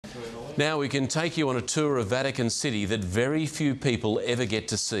Now we can take you on a tour of Vatican City that very few people ever get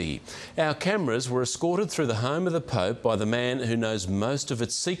to see. Our cameras were escorted through the home of the Pope by the man who knows most of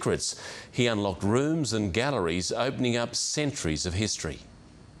its secrets. He unlocked rooms and galleries, opening up centuries of history.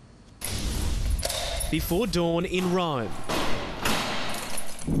 Before dawn in Rome.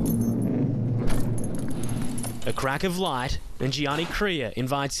 A crack of light, and Gianni Crea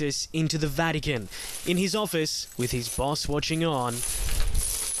invites us into the Vatican. In his office, with his boss watching on,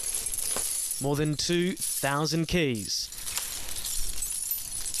 more than 2,000 keys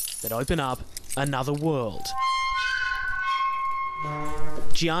that open up another world.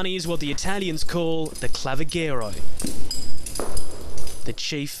 Gianni is what the Italians call the clavigero, the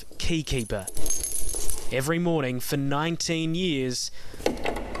chief keykeeper. Every morning for 19 years,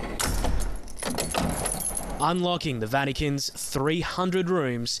 unlocking the Vatican's 300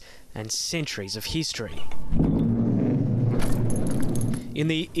 rooms and centuries of history. In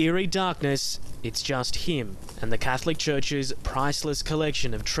the eerie darkness, it's just him and the Catholic Church's priceless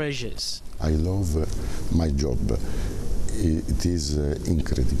collection of treasures. I love my job. It is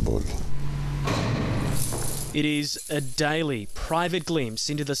incredible. It is a daily, private glimpse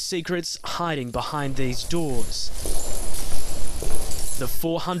into the secrets hiding behind these doors. The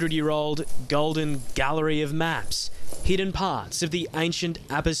 400-year-old Golden Gallery of Maps, hidden parts of the ancient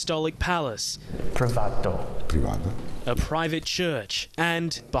Apostolic Palace. Privato. A private church,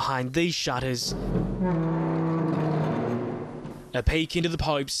 and behind these shutters, a peek into the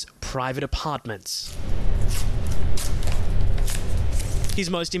Pope's private apartments. His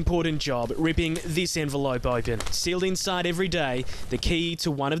most important job, ripping this envelope open. Sealed inside every day, the key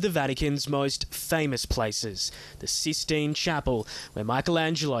to one of the Vatican's most famous places, the Sistine Chapel, where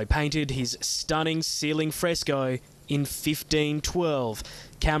Michelangelo painted his stunning ceiling fresco in 1512.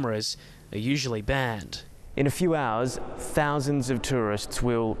 Cameras are usually banned. In a few hours, thousands of tourists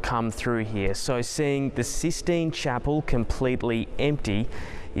will come through here, so seeing the Sistine Chapel completely empty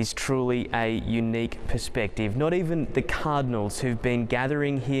is truly a unique perspective. Not even the cardinals who've been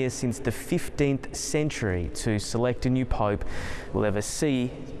gathering here since the 15th century to select a new pope will ever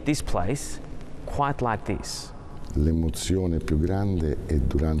see this place quite like this. L'emozione più grande è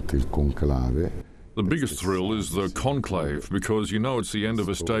durante il conclave. The biggest thrill is the conclave, because you know it's the end of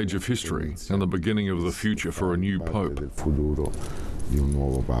a stage of history and the beginning of the future for a new pope.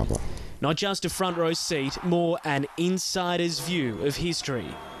 Not just a front row seat, more an insider's view of history.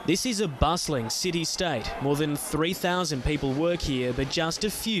 This is a bustling city-state. More than 3,000 people work here, but just a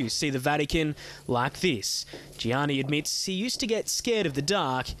few see the Vatican like this. Gianni admits he used to get scared of the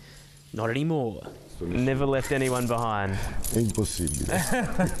dark. Not anymore. Never left anyone behind.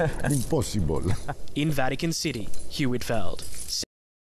 Impossibile. Impossible. In Vatican City, Hugh Whitfeld.